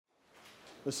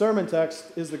The sermon text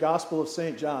is the Gospel of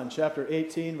St. John, chapter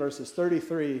 18, verses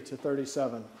 33 to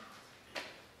 37.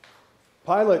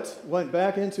 Pilate went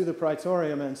back into the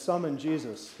praetorium and summoned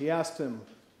Jesus. He asked him,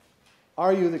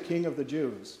 "Are you the king of the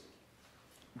Jews?"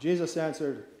 Jesus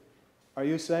answered, "Are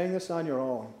you saying this on your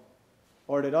own,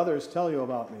 or did others tell you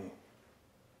about me?"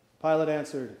 Pilate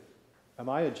answered, "Am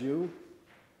I a Jew?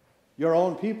 Your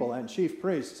own people and chief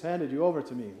priests handed you over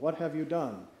to me. What have you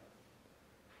done?"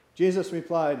 Jesus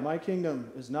replied, "My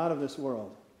kingdom is not of this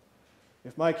world.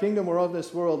 If my kingdom were of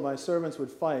this world, my servants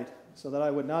would fight so that I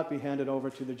would not be handed over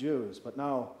to the Jews. But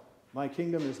now my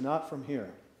kingdom is not from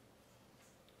here."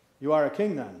 "You are a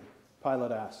king then?"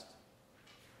 Pilate asked.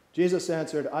 Jesus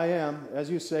answered, "I am, as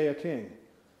you say, a king.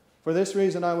 For this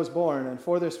reason I was born, and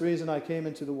for this reason I came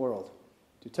into the world,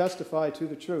 to testify to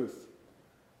the truth.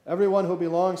 Everyone who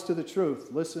belongs to the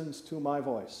truth listens to my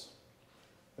voice."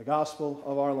 The Gospel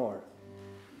of our Lord.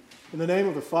 In the name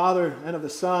of the Father, and of the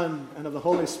Son, and of the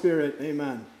Holy Spirit,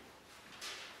 amen.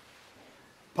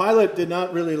 Pilate did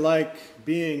not really like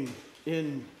being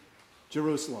in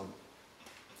Jerusalem.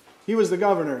 He was the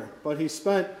governor, but he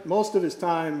spent most of his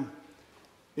time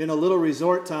in a little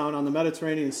resort town on the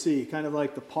Mediterranean Sea, kind of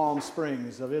like the Palm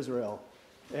Springs of Israel.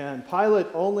 And Pilate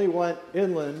only went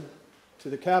inland to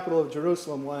the capital of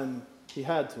Jerusalem when he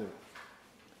had to.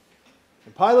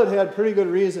 And Pilate had pretty good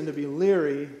reason to be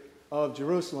leery of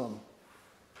Jerusalem,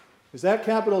 because that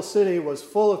capital city was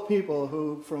full of people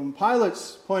who, from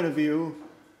Pilate's point of view,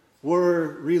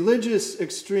 were religious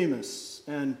extremists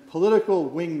and political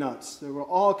wingnuts. There were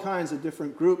all kinds of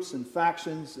different groups and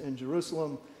factions in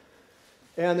Jerusalem,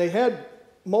 and they had,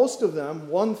 most of them,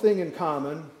 one thing in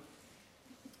common.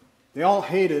 They all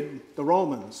hated the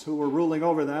Romans who were ruling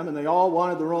over them, and they all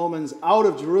wanted the Romans out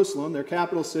of Jerusalem, their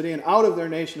capital city, and out of their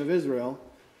nation of Israel.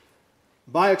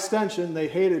 By extension, they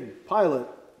hated Pilate,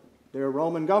 their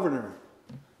Roman governor.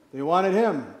 They wanted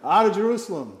him out of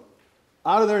Jerusalem,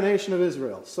 out of their nation of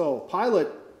Israel. So Pilate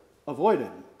avoided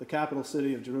the capital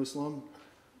city of Jerusalem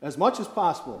as much as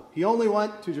possible. He only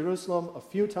went to Jerusalem a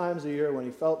few times a year when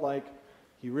he felt like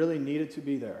he really needed to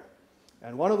be there.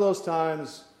 And one of those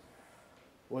times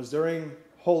was during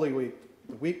Holy Week,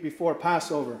 the week before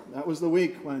Passover. That was the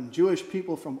week when Jewish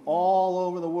people from all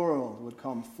over the world would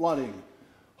come flooding,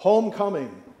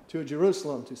 homecoming to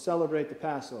Jerusalem to celebrate the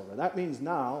Passover. That means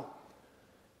now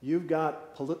you've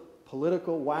got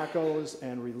political wackos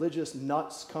and religious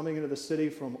nuts coming into the city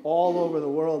from all over the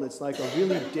world. It's like a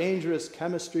really dangerous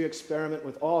chemistry experiment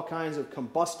with all kinds of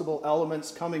combustible elements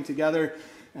coming together.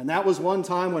 And that was one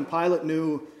time when Pilate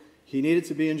knew he needed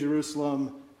to be in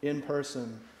Jerusalem in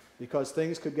person, because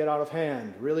things could get out of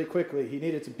hand really quickly. He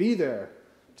needed to be there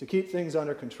to keep things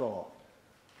under control.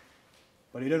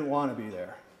 But he didn't want to be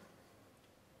there.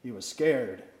 He was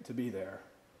scared to be there.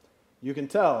 You can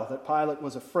tell that Pilate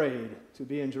was afraid to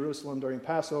be in Jerusalem during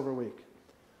Passover week.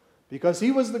 Because he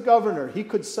was the governor, he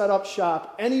could set up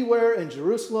shop anywhere in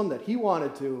Jerusalem that he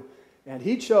wanted to, and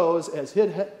he chose as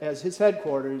his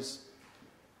headquarters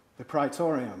the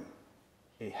Praetorium,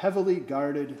 a heavily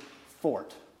guarded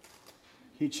fort.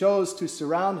 He chose to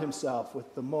surround himself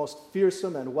with the most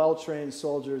fearsome and well-trained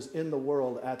soldiers in the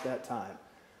world at that time.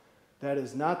 That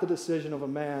is not the decision of a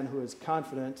man who is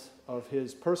confident of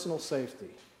his personal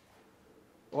safety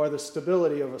or the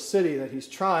stability of a city that he's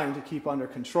trying to keep under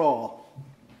control.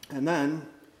 And then,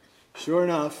 sure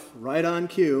enough, right on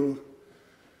cue,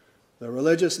 the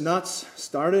religious nuts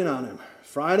started on him.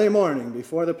 Friday morning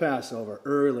before the Passover,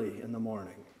 early in the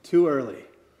morning, too early.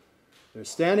 They're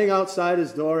standing outside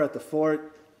his door at the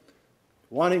fort,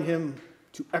 wanting him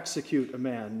to execute a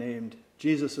man named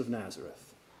Jesus of Nazareth.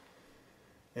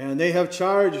 And they have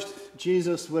charged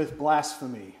Jesus with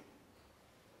blasphemy.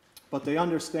 But they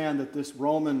understand that this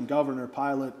Roman governor,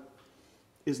 Pilate,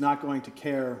 is not going to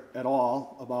care at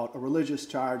all about a religious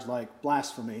charge like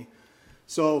blasphemy.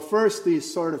 So first,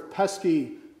 these sort of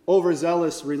pesky,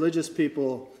 overzealous religious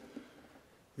people,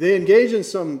 they engage in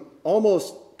some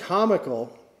almost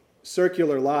comical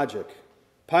circular logic.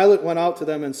 Pilate went out to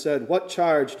them and said, "What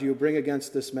charge do you bring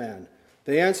against this man?"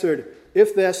 They answered,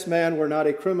 "If this man were not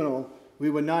a criminal, we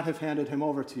would not have handed him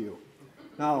over to you."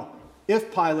 Now,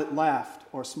 if Pilate laughed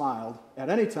or smiled at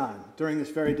any time during this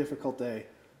very difficult day,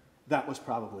 that was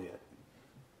probably it.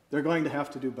 They're going to have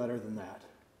to do better than that.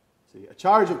 See, a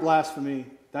charge of blasphemy,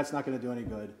 that's not going to do any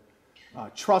good.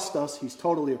 Trust us, he's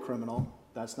totally a criminal.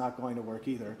 That's not going to work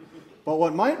either. But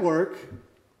what might work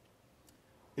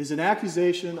is an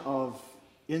accusation of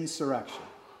insurrection.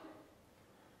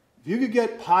 If you could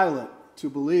get Pilate to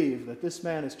believe that this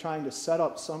man is trying to set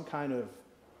up some kind of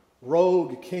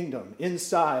rogue kingdom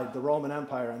inside the Roman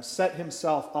Empire and set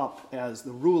himself up as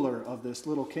the ruler of this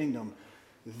little kingdom,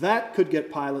 That could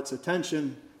get Pilate's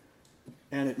attention,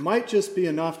 and it might just be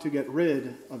enough to get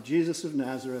rid of Jesus of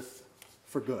Nazareth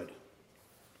for good.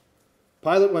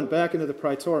 Pilate went back into the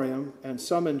praetorium and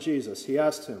summoned Jesus. He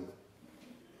asked him,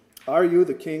 "Are you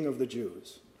the king of the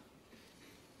Jews?"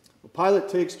 Well, Pilate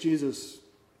takes Jesus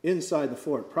inside the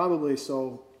fort, probably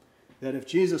so that if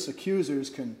Jesus'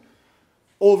 accusers can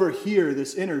overhear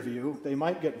this interview, they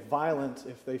might get violent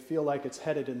if they feel like it's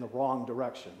headed in the wrong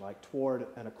direction, like toward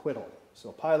an acquittal.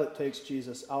 So Pilate takes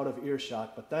Jesus out of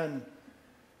earshot, but then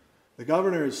the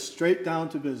governor is straight down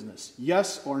to business.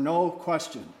 Yes or no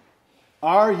question.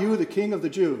 Are you the king of the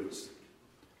Jews?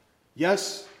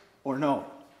 Yes or no?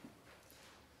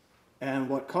 And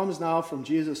what comes now from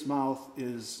Jesus' mouth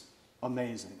is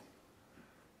amazing.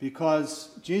 Because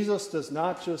Jesus does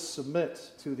not just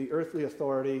submit to the earthly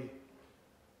authority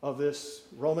of this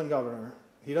Roman governor.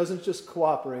 He doesn't just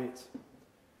cooperate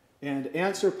and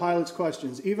answer Pilate's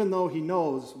questions, even though he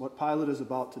knows what Pilate is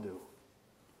about to do.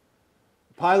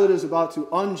 Pilate is about to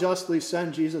unjustly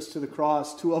send Jesus to the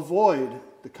cross to avoid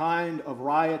the kind of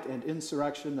riot and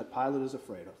insurrection that Pilate is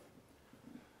afraid of.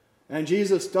 And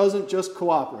Jesus doesn't just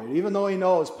cooperate. Even though he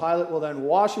knows Pilate will then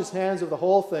wash his hands of the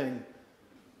whole thing,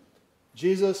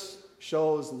 Jesus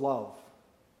shows love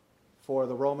for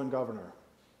the Roman governor.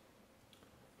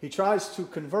 He tries to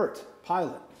convert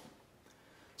Pilate.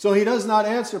 So he does not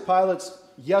answer Pilate's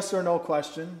yes or no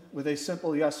question with a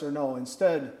simple yes or no.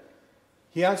 Instead,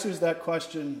 he answers that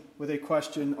question with a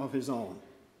question of his own.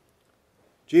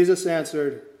 Jesus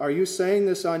answered, "Are you saying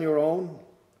this on your own,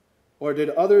 or did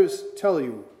others tell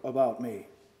you about me?"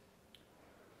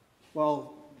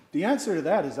 Well, the answer to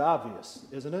that is obvious,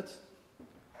 isn't it?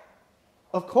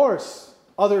 Of course,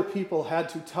 other people had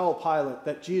to tell Pilate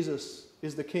that Jesus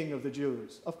is the king of the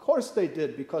Jews. Of course they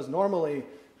did, because normally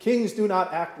kings do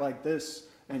not act like this,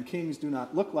 and kings do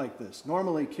not look like this.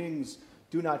 Normally kings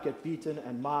do not get beaten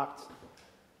and mocked.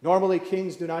 Normally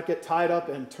kings do not get tied up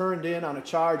and turned in on a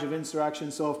charge of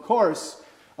insurrection. So of course,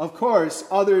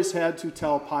 others had to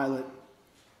tell Pilate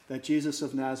that Jesus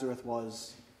of Nazareth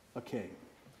was a king.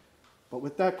 But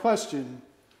with that question,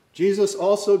 Jesus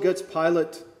also gets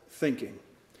Pilate thinking.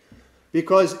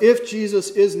 Because if Jesus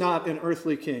is not an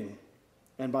earthly king,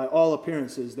 and by all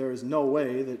appearances there is no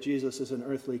way that Jesus is an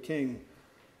earthly king,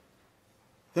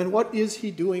 then what is he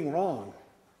doing wrong?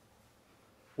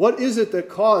 What is it that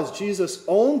caused Jesus'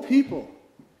 own people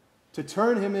to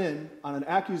turn him in on an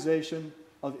accusation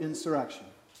of insurrection?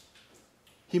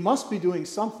 He must be doing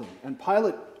something, and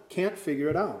Pilate can't figure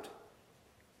it out.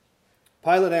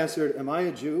 Pilate answered, "Am I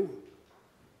a Jew?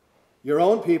 Your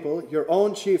own people, your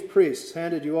own chief priests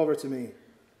handed you over to me.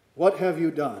 What have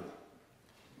you done?"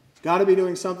 He's got to be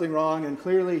doing something wrong, and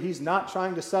clearly he's not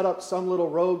trying to set up some little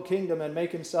rogue kingdom and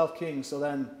make himself king. So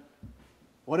then,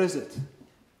 what is it?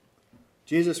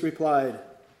 Jesus replied,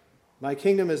 "My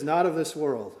kingdom is not of this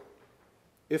world.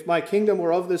 If my kingdom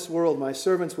were of this world, my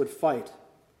servants would fight,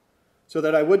 so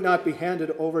that I would not be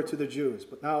handed over to the Jews.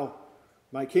 But now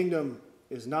my kingdom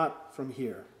is not from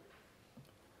here."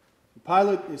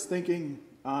 Pilate is thinking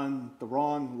on the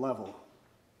wrong level.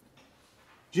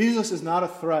 Jesus is not a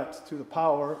threat to the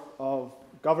power of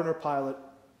Governor Pilate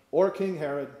or King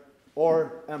Herod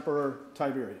or Emperor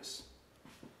Tiberius.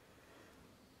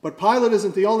 But Pilate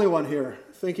isn't the only one here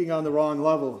thinking on the wrong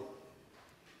level.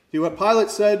 See, what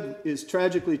Pilate said is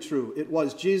tragically true. It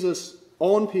was Jesus'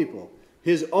 own people,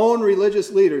 his own religious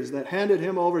leaders, that handed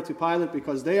him over to Pilate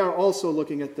because they are also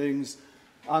looking at things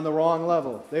on the wrong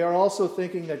level. They are also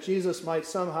thinking that Jesus might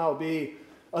somehow be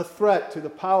a threat to the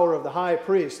power of the high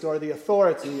priest or the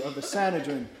authority of the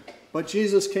Sanhedrin. But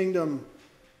Jesus' kingdom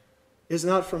is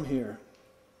not from here.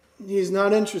 He's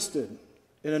not interested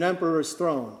in an emperor's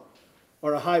throne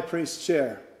or a high priest's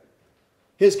chair.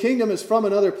 His kingdom is from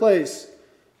another place.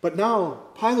 But now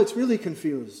Pilate's really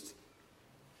confused.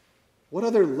 What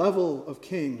other level of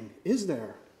king is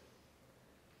there?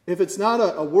 If it's not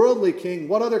a worldly king,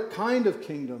 what other kind of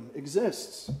kingdom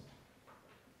exists?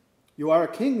 "You are a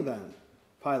king then?"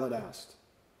 Pilate asked.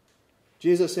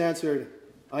 Jesus answered,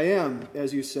 "I am,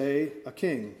 as you say, a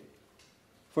king.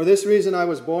 For this reason I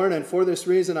was born, and for this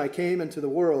reason I came into the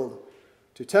world,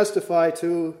 to testify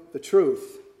to the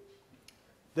truth."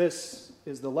 This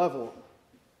is the level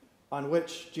on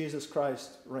which Jesus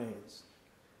Christ reigns.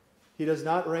 He does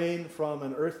not reign from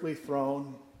an earthly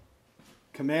throne,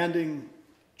 commanding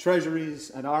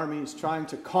treasuries and armies, trying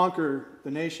to conquer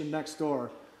the nation next door,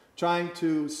 trying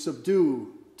to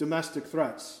subdue domestic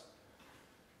threats.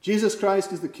 Jesus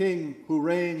Christ is the king who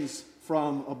reigns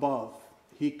from above.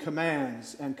 He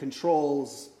commands and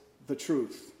controls the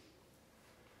truth.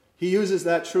 He uses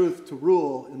that truth to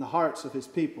rule in the hearts of his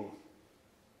people.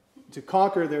 to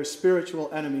conquer their spiritual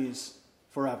enemies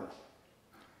forever.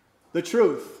 The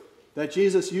truth that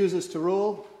Jesus uses to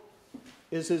rule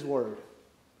is his word.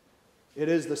 It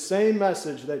is the same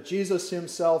message that Jesus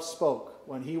himself spoke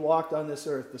when he walked on this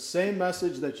earth, the same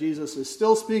message that Jesus is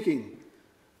still speaking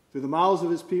through the mouths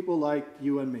of his people like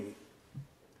you and me.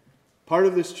 Part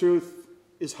of this truth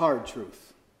is hard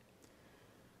truth.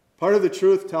 Part of the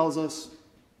truth tells us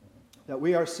that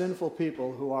we are sinful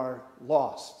people who are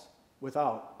lost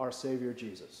without our Savior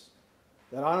Jesus.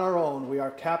 That on our own we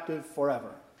are captive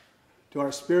forever to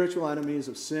our spiritual enemies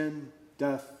of sin,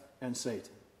 death, and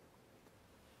Satan.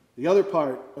 The other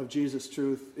part of Jesus'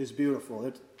 truth is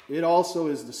beautiful. It also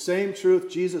is the same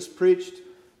truth Jesus preached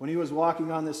when he was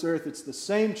walking on this earth. It's the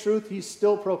same truth he's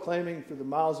still proclaiming through the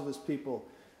mouths of his people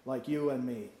like you and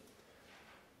me.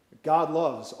 God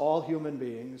loves all human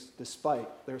beings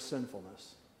despite their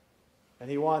sinfulness. And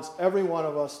he wants every one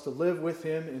of us to live with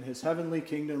him in his heavenly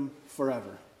kingdom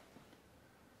forever.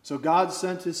 So God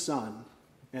sent his Son,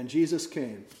 and Jesus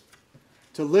came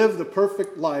to live the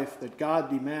perfect life that God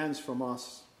demands from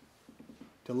us,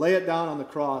 to lay it down on the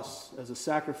cross as a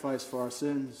sacrifice for our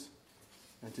sins,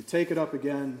 and to take it up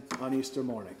again on Easter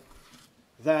morning.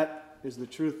 That is the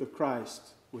truth of Christ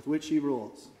with which he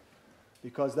rules,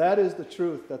 because that is the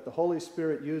truth that the Holy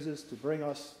Spirit uses to bring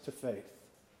us to faith,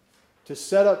 to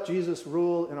set up Jesus'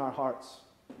 rule in our hearts.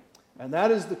 And that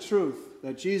is the truth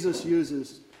that Jesus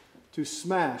uses to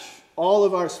smash all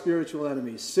of our spiritual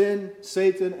enemies, sin,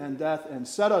 Satan, and death, and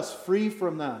set us free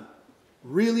from them,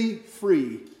 really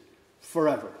free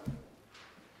forever.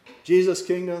 Jesus'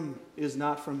 kingdom is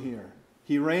not from here.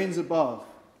 He reigns above.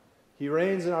 He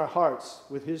reigns in our hearts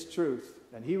with his truth,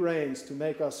 and he reigns to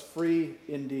make us free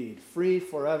indeed, free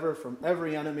forever from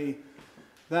every enemy.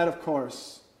 That, of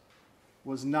course,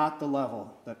 was not the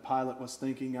level that Pilate was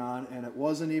thinking on, and it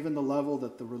wasn't even the level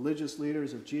that the religious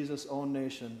leaders of Jesus' own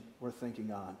nation were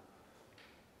thinking on.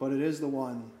 But it is the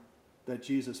one that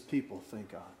Jesus' people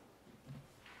think on.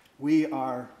 We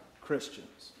are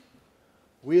Christians.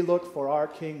 We look for our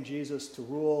King Jesus to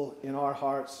rule in our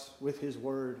hearts with his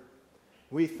word.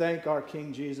 We thank our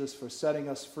King Jesus for setting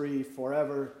us free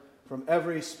forever from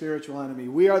every spiritual enemy.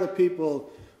 We are the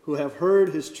people who have heard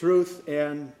his truth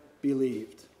and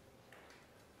believed.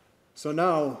 So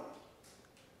now,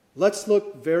 let's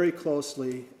look very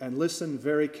closely and listen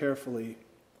very carefully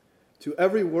to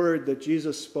every word that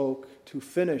Jesus spoke to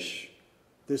finish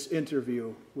this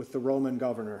interview with the Roman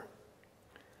governor.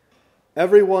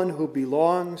 Everyone who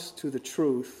belongs to the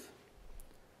truth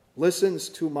listens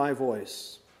to my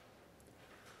voice.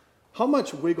 How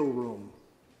much wiggle room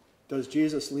does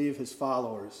Jesus leave his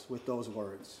followers with those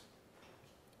words?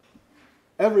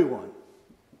 Everyone.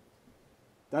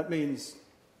 That means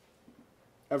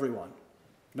everyone,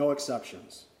 no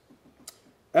exceptions.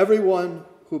 Everyone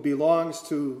who belongs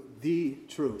to the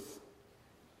truth.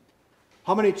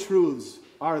 How many truths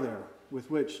are there with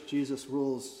which Jesus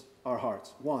rules our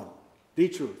hearts? One, the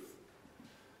truth.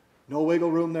 No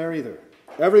wiggle room there either.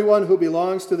 Everyone who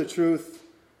belongs to the truth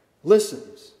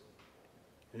listens.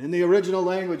 And in the original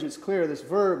language, it's clear this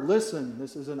verb, listen,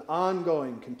 this is an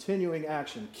ongoing, continuing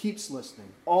action. Keeps listening,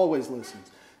 always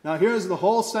listens. Now here's the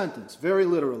whole sentence, very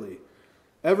literally.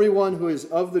 Everyone who is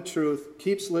of the truth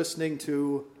keeps listening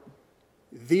to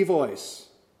the voice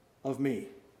of me.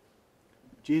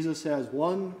 Jesus has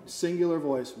one singular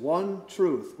voice, one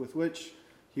truth with which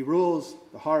he rules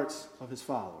the hearts of his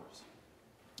followers.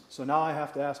 So now I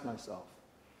have to ask myself,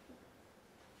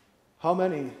 how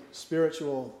many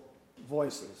spiritual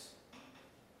voices,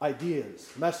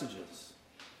 ideas, messages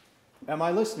am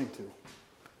I listening to?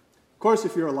 Of course,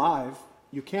 if you're alive,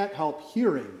 you can't help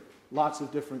hearing lots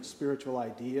of different spiritual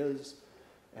ideas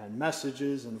and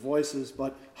messages and voices,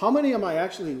 but how many am I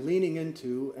actually leaning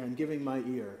into and giving my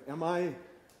ear? Am I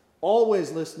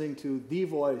always listening to the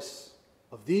voice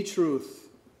of the truth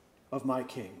of my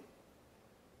King?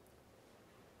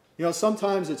 You know,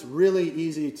 sometimes it's really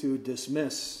easy to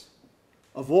dismiss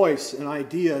a voice, an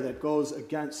idea that goes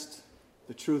against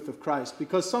the truth of Christ,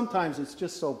 because sometimes it's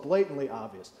just so blatantly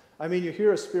obvious. I mean, you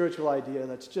hear a spiritual idea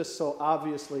that's just so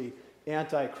obviously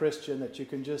anti-Christian that you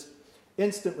can just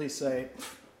instantly say,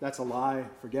 that's a lie,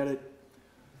 forget it.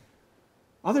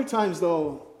 Other times,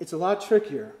 though, it's a lot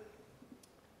trickier,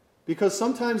 because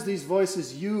sometimes these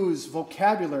voices use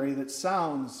vocabulary that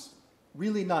sounds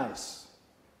really nice,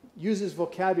 uses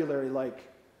vocabulary like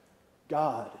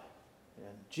God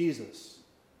and Jesus,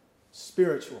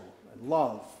 spiritual and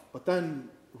love, but then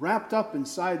wrapped up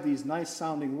inside these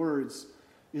nice-sounding words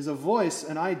is a voice,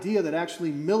 an idea that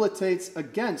actually militates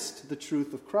against the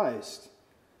truth of Christ.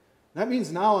 That means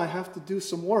now I have to do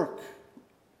some work.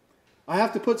 I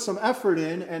have to put some effort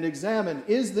in and examine,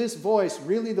 is this voice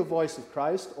really the voice of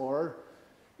Christ, or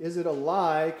is it a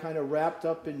lie kind of wrapped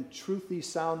up in truthy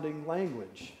sounding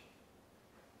language?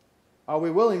 Are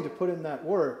we willing to put in that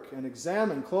work and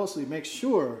examine closely, make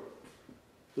sure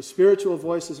the spiritual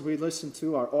voices we listen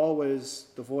to are always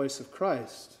the voice of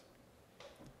Christ?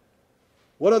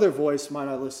 What other voice might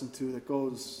I listen to that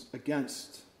goes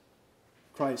against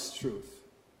Christ's truth?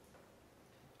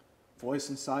 Voice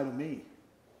inside of me.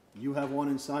 You have one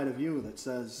inside of you that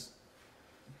says,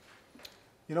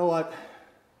 you know what?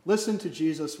 Listen to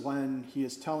Jesus when he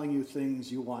is telling you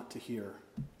things you want to hear.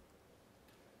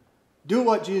 Do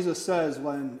what Jesus says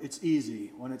when it's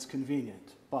easy, when it's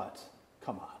convenient. But,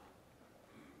 come on.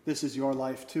 This is your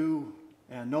life too,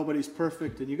 and nobody's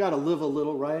perfect, and you got to live a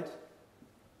little, right?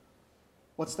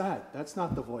 What's that? That's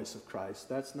not the voice of Christ.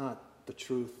 That's not the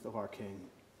truth of our King.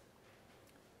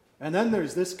 And then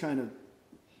there's this kind of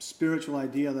spiritual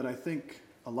idea that I think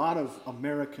a lot of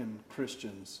American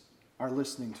Christians are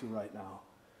listening to right now.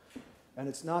 And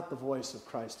it's not the voice of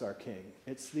Christ our King.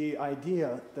 It's the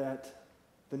idea that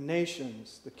the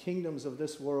nations, the kingdoms of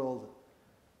this world,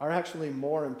 are actually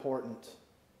more important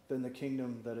than the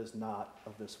kingdom that is not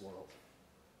of this world.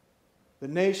 The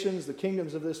nations, the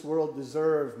kingdoms of this world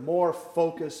deserve more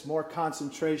focus, more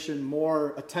concentration,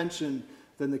 more attention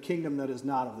than the kingdom that is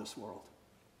not of this world.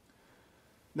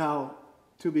 Now,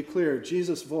 to be clear,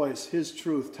 Jesus' voice, his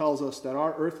truth, tells us that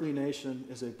our earthly nation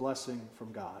is a blessing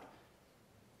from God.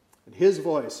 And his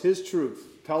voice, his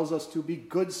truth, tells us to be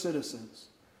good citizens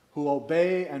who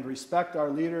obey and respect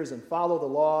our leaders and follow the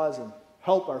laws and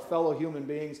help our fellow human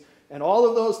beings. And all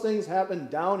of those things happen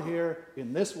down here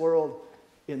in this world,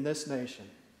 in this nation.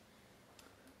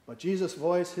 But Jesus'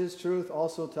 voice, his truth,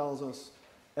 also tells us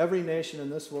every nation in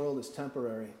this world is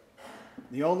temporary.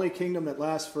 The only kingdom that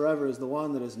lasts forever is the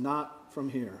one that is not from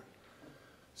here.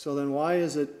 So then why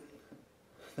is it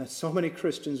that so many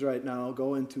Christians right now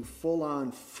go into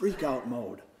full-on freak-out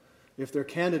mode if their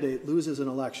candidate loses an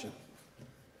election?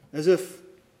 As if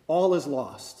all is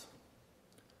lost.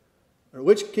 Or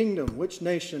which kingdom, which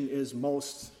nation is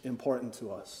most important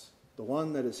to us? The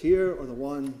one that is here or the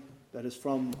one that is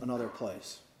from another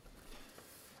place?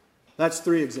 That's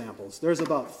 3 examples. There's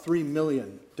about 3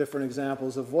 million different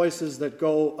examples of voices that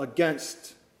go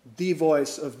against the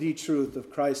voice of the truth of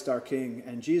Christ our King.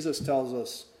 And Jesus tells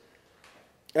us,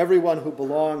 everyone who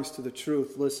belongs to the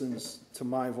truth listens to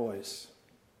my voice.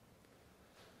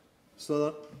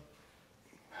 So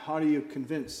how do you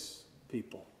convince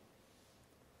people?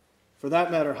 For that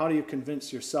matter, how do you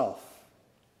convince yourself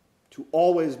to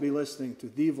always be listening to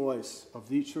the voice of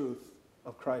the truth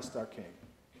of Christ our King?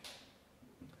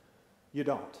 You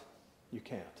don't. You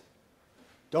can't.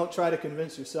 Don't try to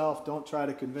convince yourself. Don't try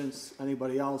to convince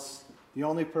anybody else. The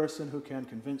only person who can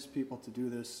convince people to do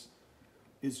this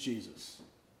is Jesus.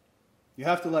 You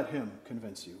have to let him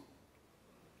convince you.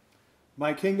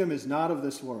 My kingdom is not of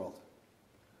this world.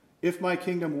 If my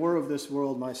kingdom were of this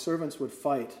world, my servants would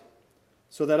fight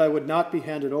so that I would not be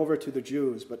handed over to the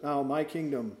Jews. But now my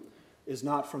kingdom is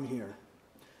not from here.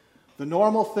 The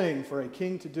normal thing for a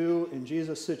king to do in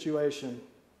Jesus' situation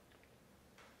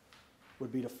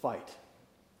would be to fight,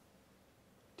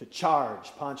 to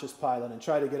charge Pontius Pilate and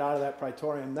try to get out of that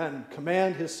praetorium, then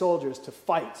command his soldiers to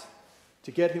fight, to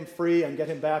get him free and get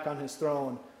him back on his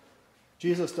throne.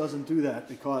 Jesus doesn't do that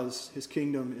because his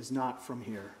kingdom is not from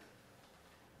here.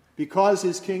 Because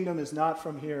his kingdom is not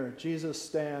from here, Jesus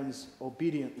stands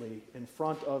obediently in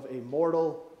front of a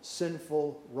mortal,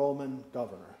 sinful Roman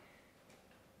governor.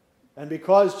 And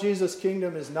because Jesus'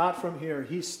 kingdom is not from here,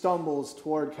 he stumbles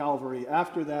toward Calvary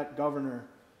after that governor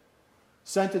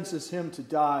sentences him to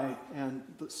die, and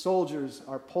the soldiers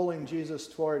are pulling Jesus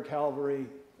toward Calvary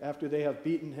after they have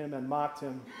beaten him and mocked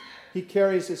him. He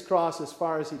carries his cross as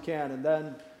far as he can, and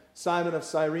then Simon of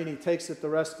Cyrene takes it the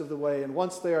rest of the way. And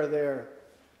once they are there,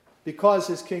 because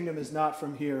his kingdom is not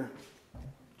from here,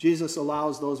 Jesus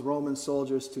allows those Roman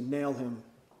soldiers to nail him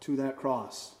to that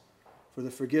cross for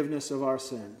the forgiveness of our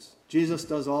sins. Jesus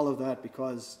does all of that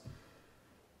because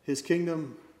his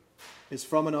kingdom is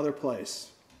from another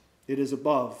place. It is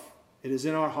above. It is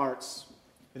in our hearts.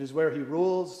 It is where he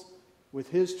rules with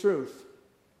his truth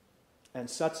and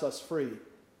sets us free.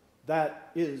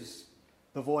 That is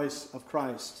the voice of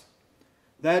Christ.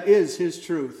 That is his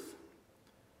truth.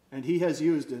 And he has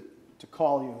used it to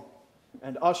call you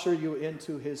and usher you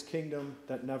into his kingdom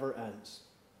that never ends.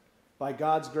 By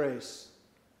God's grace,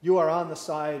 you are on the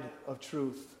side of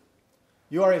truth.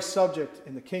 You are a subject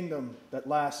in the kingdom that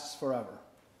lasts forever.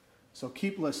 So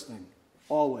keep listening,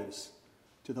 always,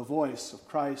 to the voice of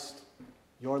Christ,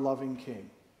 your loving King.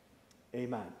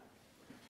 Amen.